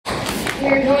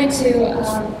We're going to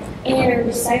end a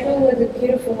recital with a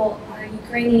beautiful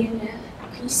Ukrainian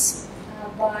piece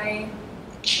by...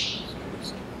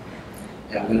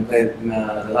 Yeah, I'm going to play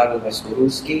the Lago by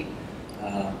Skowronski,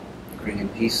 Ukrainian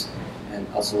piece, and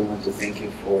also want to thank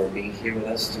you for being here with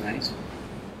us tonight.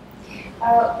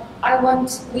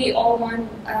 We all want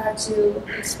to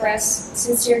express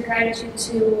sincere gratitude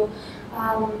to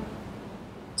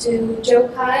Joe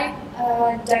Kai,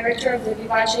 director of the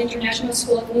Vivace International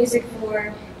School of Music,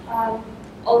 for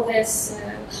all this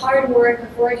hard work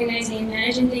of organizing and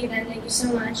managing the event. Thank you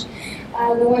so much.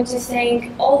 We want to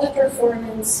thank all the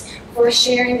performers for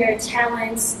sharing their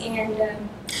talents and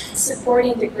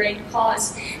supporting the great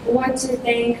cause. We want to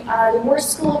thank the Morse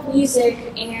School of Music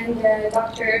and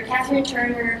Dr. Catherine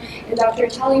Turner and Dr.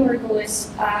 Tali Mergulis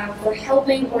for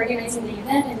helping organizing the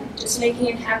event and just making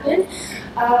it happen.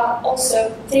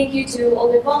 Also, thank you to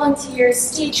all the volunteers,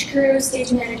 stage crew,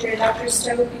 stage manager, Dr.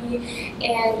 Stopey,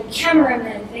 and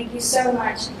cameramen. Thank you so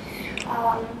much.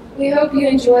 We hope you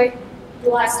enjoyed the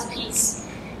last piece.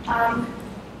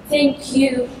 Thank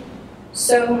you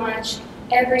so much,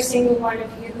 every single one of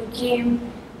you who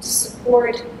came to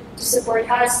support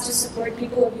us, to support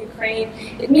people of Ukraine.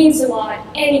 It means a lot.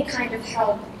 Any kind of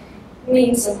help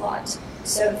means a lot.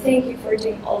 So thank you for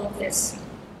doing all of this.